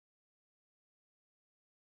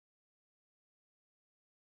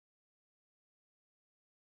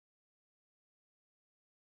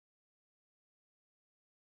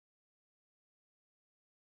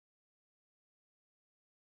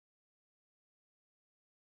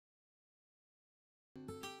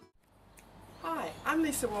Hi, I'm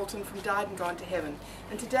Lisa Walton from Dyed and Gone to Heaven,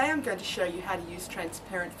 and today I'm going to show you how to use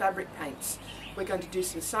transparent fabric paints. We're going to do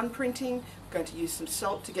some sun printing, we're going to use some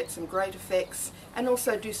salt to get some great effects, and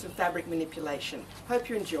also do some fabric manipulation. Hope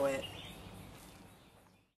you enjoy it.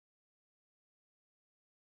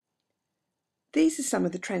 These are some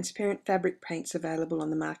of the transparent fabric paints available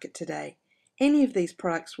on the market today. Any of these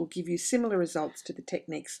products will give you similar results to the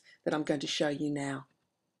techniques that I'm going to show you now.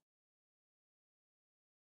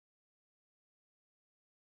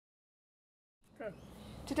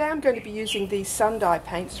 Today I'm going to be using these sun dye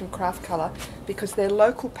paints from Craft Colour because they're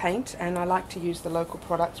local paint and I like to use the local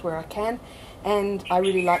products where I can, and I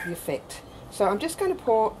really like the effect. So I'm just going to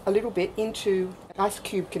pour a little bit into an ice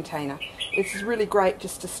cube container. This is really great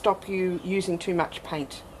just to stop you using too much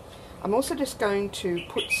paint. I'm also just going to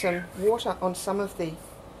put some water on some of the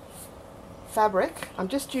fabric. I'm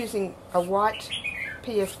just using a white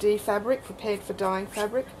PFD fabric, prepared for dyeing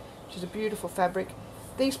fabric, which is a beautiful fabric.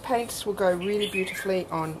 These paints will go really beautifully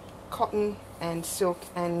on cotton and silk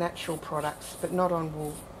and natural products, but not on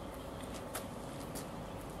wool.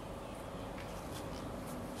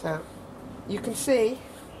 So you can see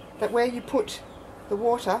that where you put the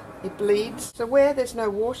water, it bleeds. So where there's no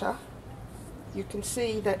water, you can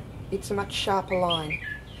see that it's a much sharper line.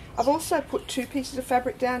 I've also put two pieces of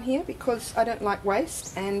fabric down here because I don't like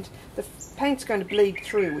waste, and the paint's going to bleed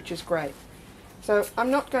through, which is great. So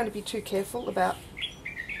I'm not going to be too careful about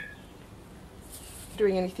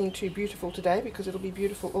doing anything too beautiful today because it'll be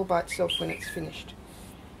beautiful all by itself when it's finished.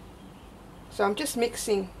 So I'm just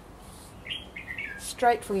mixing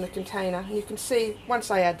straight from the container, and you can see once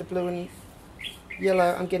I add the blue and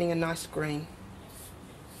yellow I'm getting a nice green.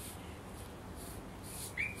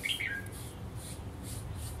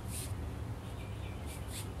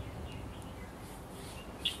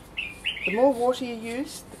 The more water you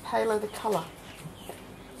use, the paler the colour.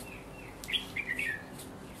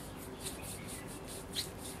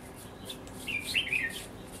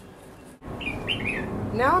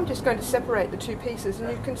 Now I'm just going to separate the two pieces,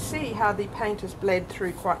 and you can see how the paint has bled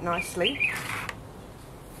through quite nicely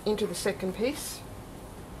into the second piece.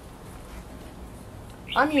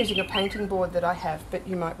 I'm using a painting board that I have, but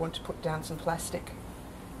you might want to put down some plastic.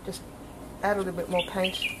 Just add a little bit more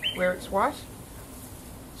paint where it's white.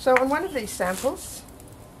 So on one of these samples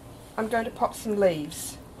I'm going to pop some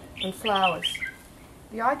leaves and flowers.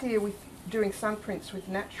 The idea with doing sun prints with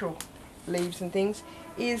natural leaves and things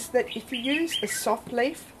is that if you use a soft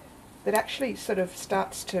leaf that actually sort of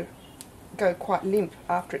starts to go quite limp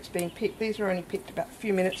after it's been picked. These were only picked about a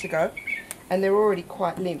few minutes ago and they're already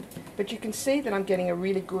quite limp, but you can see that I'm getting a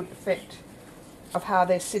really good effect of how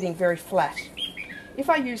they're sitting very flat. If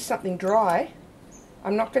I use something dry,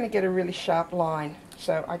 I'm not going to get a really sharp line,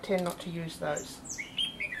 so I tend not to use those.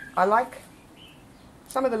 I like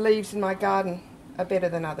some of the leaves in my garden are better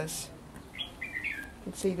than others. You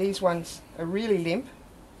can see these ones are really limp.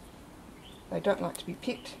 They don't like to be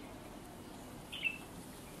picked,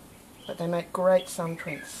 but they make great sun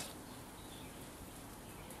prints.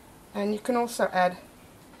 And you can also add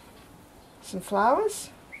some flowers.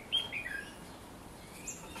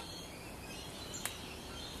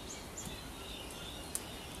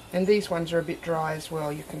 And these ones are a bit dry as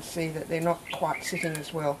well. You can see that they're not quite sitting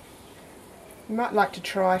as well. You might like to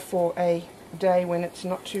try for a day when it's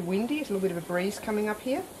not too windy. There's a little bit of a breeze coming up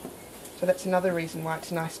here. So that's another reason why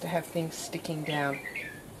it's nice to have things sticking down.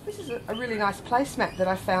 This is a really nice placemat that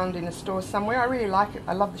I found in a store somewhere. I really like it.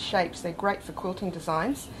 I love the shapes. They're great for quilting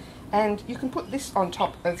designs. And you can put this on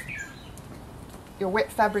top of your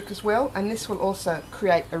wet fabric as well, and this will also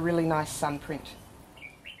create a really nice sun print.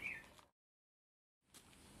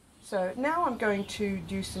 So now I'm going to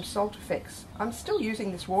do some salt effects. I'm still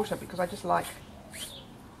using this water because I just like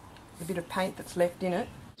the bit of paint that's left in it.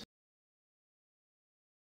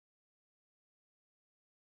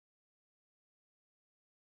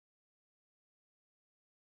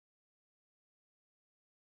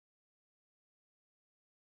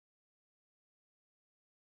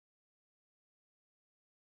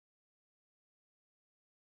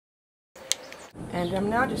 And I'm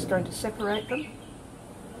now just going to separate them.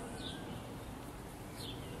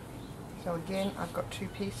 So again, I've got two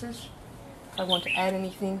pieces. If I want to add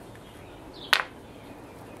anything,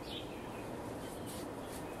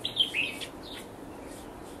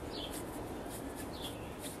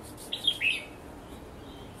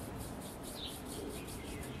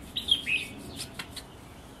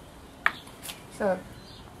 so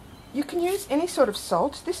you can use any sort of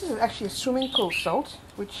salt. This is actually a swimming pool salt,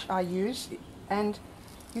 which I use, and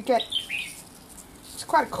you get, it's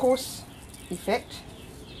quite a coarse effect.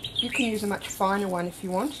 You can use a much finer one if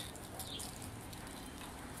you want.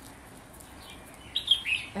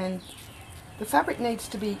 And the fabric needs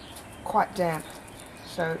to be quite damp,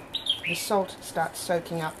 so the salt starts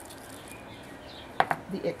soaking up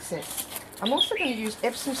the excess. I'm also going to use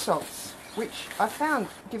Epsom salts, which I found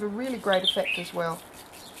give a really great effect as well.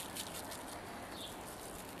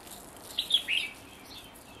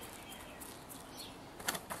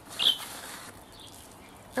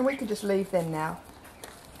 And we can just leave them now,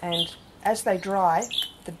 and as they dry,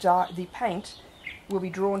 the paint will be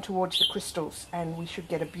drawn towards the crystals, and we should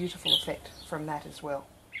get a beautiful effect from that as well.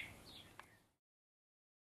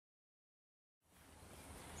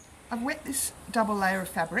 I've wet this double layer of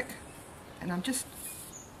fabric, and I'm just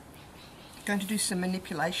going to do some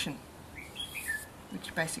manipulation,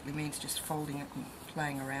 which basically means just folding it and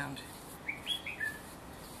playing around.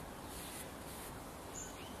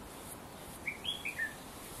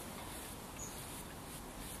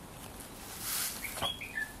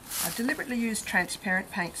 I've deliberately used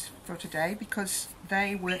transparent paints for today because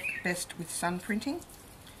they work best with sun printing.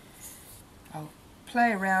 I'll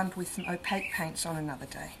play around with some opaque paints on another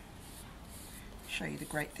day. Show you the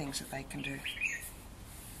great things that they can do.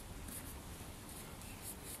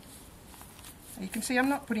 You can see I'm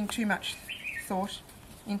not putting too much thought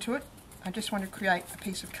into it. I just want to create a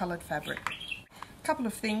piece of coloured fabric. A couple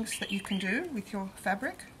of things that you can do with your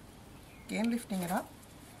fabric, again lifting it up,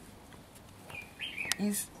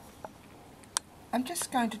 is I'm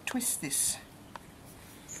just going to twist this.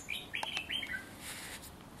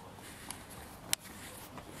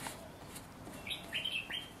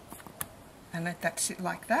 And let that sit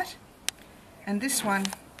like that. And this one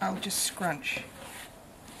I'll just scrunch.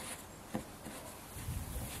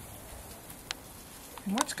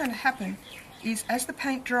 And what's going to happen is as the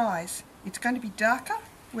paint dries, it's going to be darker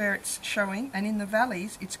where it's showing, and in the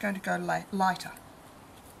valleys it's going to go lighter.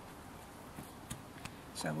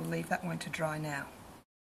 So we'll leave that one to dry now.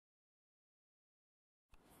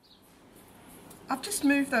 I've just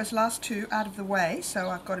moved those last two out of the way so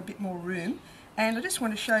I've got a bit more room, and I just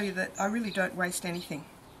want to show you that I really don't waste anything.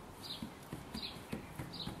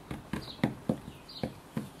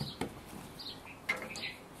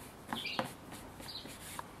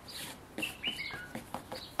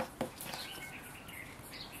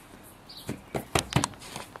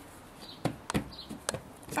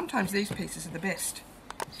 Sometimes these pieces are the best,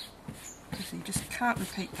 because you just can't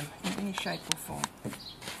repeat them in any shape or form.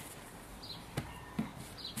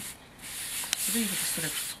 So these are just sort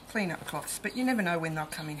of clean-up cloths, but you never know when they'll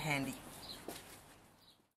come in handy.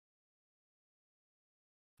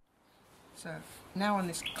 So now on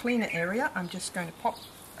this cleaner area, I'm just going to pop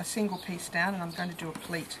a single piece down, and I'm going to do a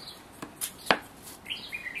pleat.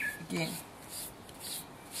 Again,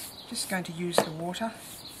 just going to use the water.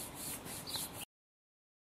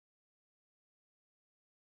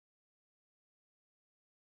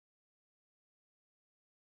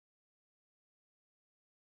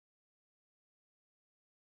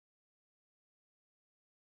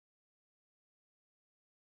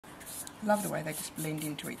 Love the way they just blend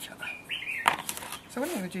into each other. So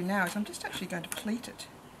what I'm going to do now is I'm just actually going to pleat it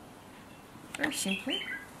very simply.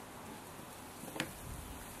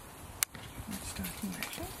 Let's start here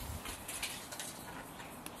actually.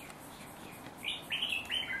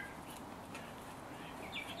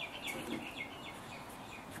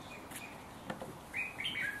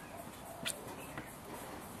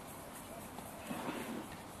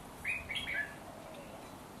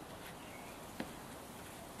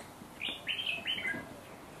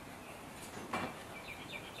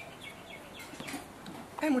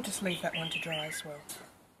 And we'll just leave that one to dry as well.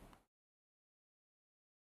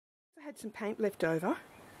 I had some paint left over,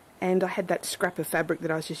 and I had that scrap of fabric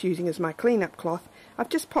that I was just using as my clean-up cloth. I've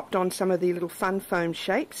just popped on some of the little fun foam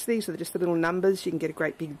shapes. These are just the little numbers. You can get a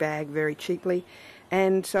great big bag very cheaply.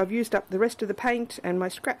 And so I've used up the rest of the paint and my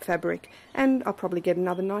scrap fabric, and I'll probably get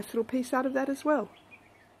another nice little piece out of that as well.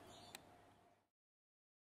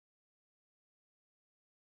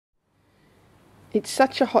 It's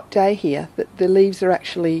such a hot day here that the leaves are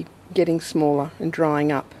actually getting smaller and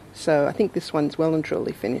drying up, so I think this one's well and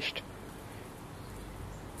truly finished.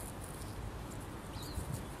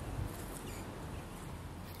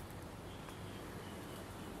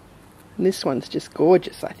 And this one's just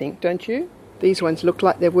gorgeous, I think, don't you? These ones look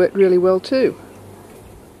like they've worked really well too.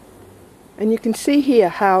 And you can see here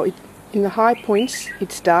how in the high points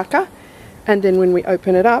it's darker, and then when we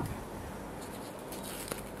open it up,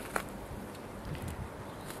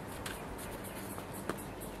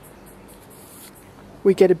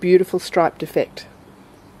 we get a beautiful striped effect.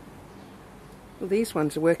 Well, these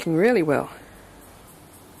ones are working really well.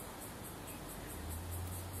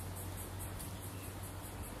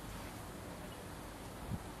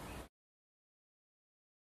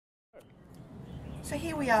 So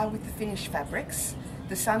here we are with the finished fabrics.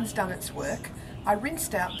 The sun's done its work. I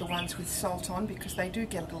rinsed out the ones with salt on because they do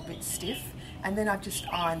get a little bit stiff, and then I've just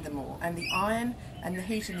ironed them all. And the iron and the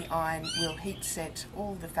heat in the iron will heat set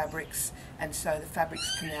all the fabrics, and so the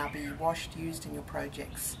fabrics can now be washed, used in your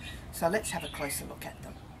projects. So let's have a closer look at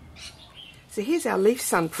them. So here's our leaf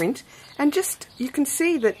sun print, and just you can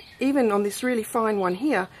see that even on this really fine one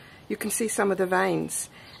here, you can see some of the veins.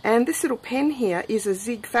 And this little pen here is a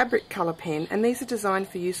Zig fabric colour pen, and these are designed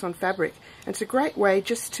for use on fabric. And it's a great way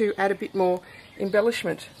just to add a bit more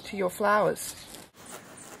embellishment to your flowers.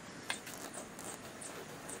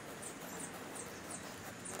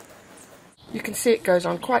 You can see it goes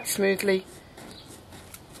on quite smoothly.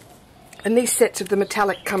 And these sets of the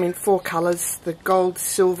metallic come in 4 colours, the gold,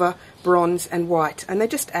 silver, bronze and white, and they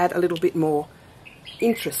just add a little bit more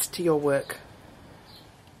interest to your work.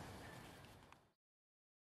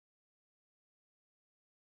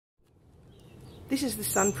 This is the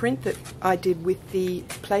sun print that I did with the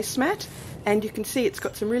placemat, and you can see it's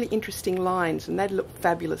got some really interesting lines, and they look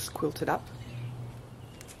fabulous quilted up.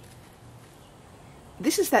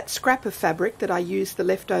 This is that scrap of fabric that I used the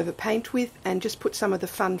leftover paint with and just put some of the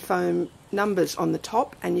fun foam numbers on the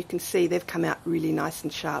top, and you can see they've come out really nice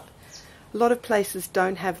and sharp. A lot of places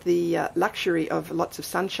don't have the luxury of lots of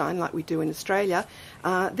sunshine like we do in Australia.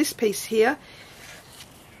 This piece here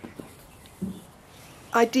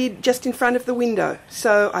I did just in front of the window,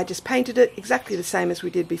 so I just painted it exactly the same as we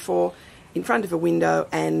did before in front of a window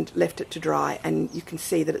and left it to dry, and you can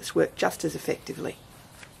see that it's worked just as effectively.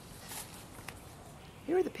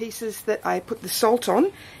 Here are the pieces that I put the salt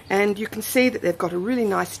on, and you can see that they've got a really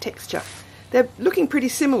nice texture. They're looking pretty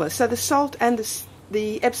similar, so the salt and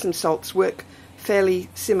the Epsom salts work fairly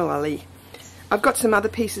similarly. I've got some other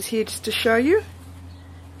pieces here just to show you.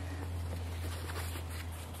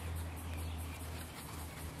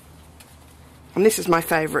 And this is my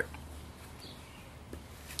favourite.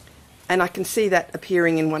 And I can see that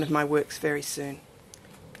appearing in one of my works very soon.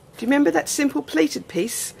 Do you remember that simple pleated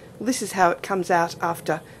piece? Well, this is how it comes out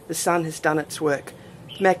after the sun has done its work.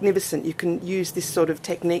 Magnificent. You can use this sort of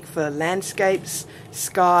technique for landscapes,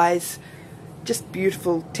 skies, just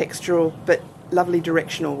beautiful textural but lovely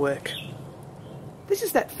directional work. This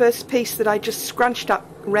is that first piece that I just scrunched up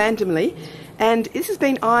randomly, and this has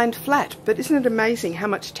been ironed flat, but isn't it amazing how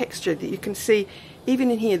much texture that you can see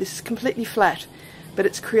even in here? This is completely flat, but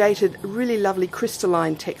it's created a really lovely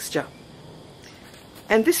crystalline texture.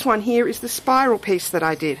 And this one here is the spiral piece that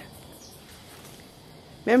I did.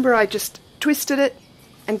 Remember, I just twisted it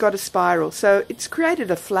and got a spiral, so it's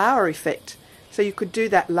created a flower effect, so you could do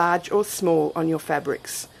that large or small on your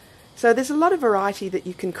fabrics. So there's a lot of variety that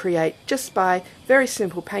you can create just by very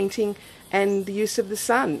simple painting and the use of the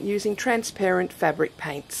sun using transparent fabric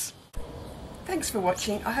paints. Thanks for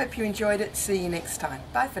watching. I hope you enjoyed it. See you next time.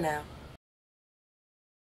 Bye for now.